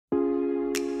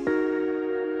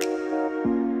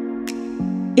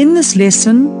In this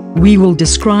lesson, we will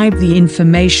describe the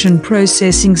information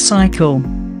processing cycle.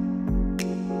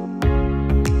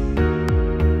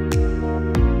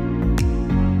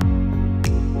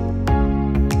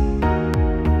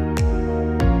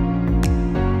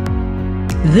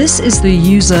 This is the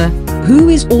user, who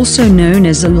is also known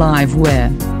as a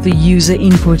liveware. The user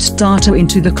inputs data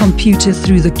into the computer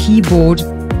through the keyboard.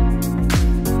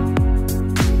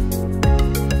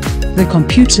 The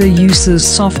computer uses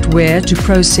software to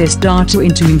process data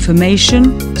into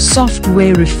information.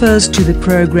 Software refers to the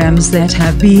programs that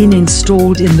have been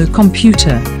installed in the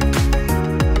computer.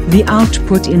 The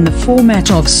output in the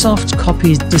format of soft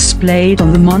copy is displayed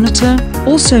on the monitor,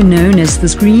 also known as the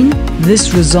screen.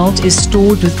 This result is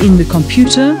stored within the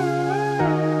computer.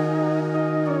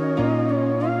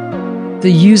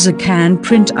 The user can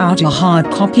print out a hard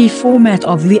copy format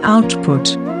of the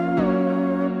output.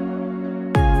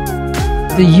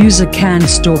 The user can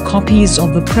store copies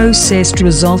of the processed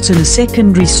result in a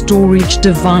secondary storage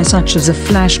device such as a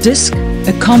flash disk,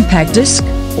 a compact disk,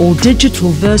 or digital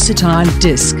versatile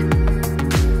disk.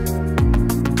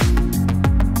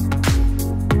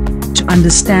 To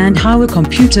understand how a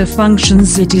computer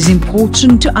functions, it is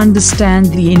important to understand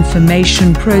the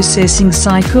information processing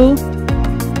cycle.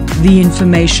 The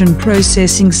information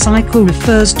processing cycle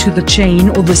refers to the chain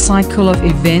or the cycle of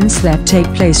events that take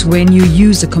place when you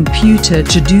use a computer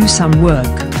to do some work.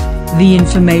 The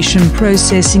information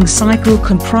processing cycle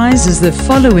comprises the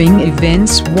following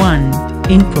events. 1.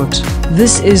 Input.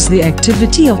 This is the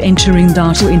activity of entering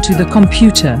data into the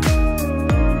computer.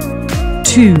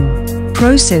 2.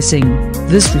 Processing.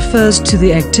 This refers to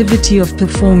the activity of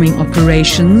performing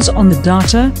operations on the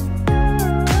data.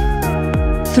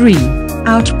 3.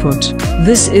 Output.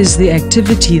 This is the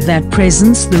activity that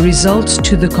presents the results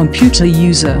to the computer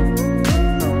user.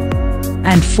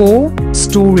 And 4.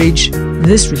 Storage.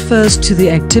 This refers to the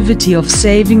activity of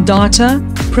saving data,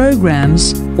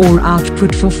 programs, or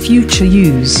output for future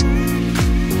use.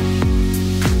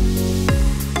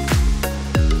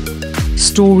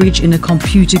 Storage in a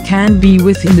computer can be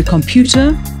within the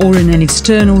computer, or in an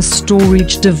external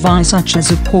storage device such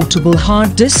as a portable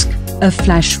hard disk, a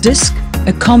flash disk,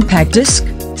 a compact disc,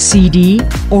 CD,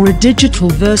 or a digital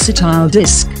versatile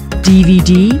disc,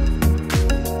 DVD.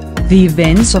 The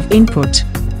events of input,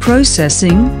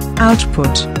 processing,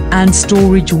 output, and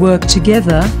storage work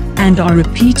together, and are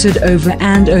repeated over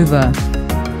and over.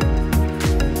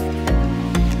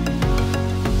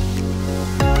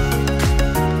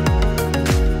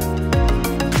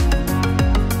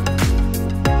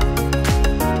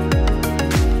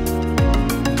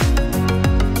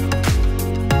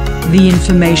 The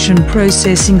information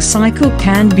processing cycle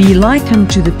can be likened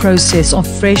to the process of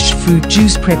fresh fruit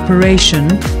juice preparation.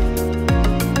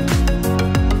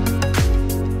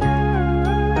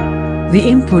 The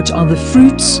input are the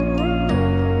fruits.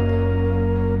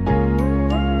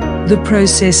 The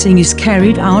processing is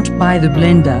carried out by the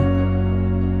blender.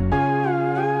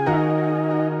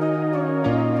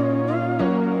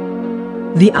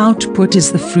 The output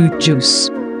is the fruit juice.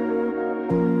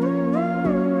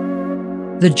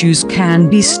 The juice can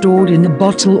be stored in a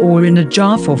bottle or in a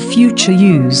jar for future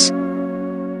use.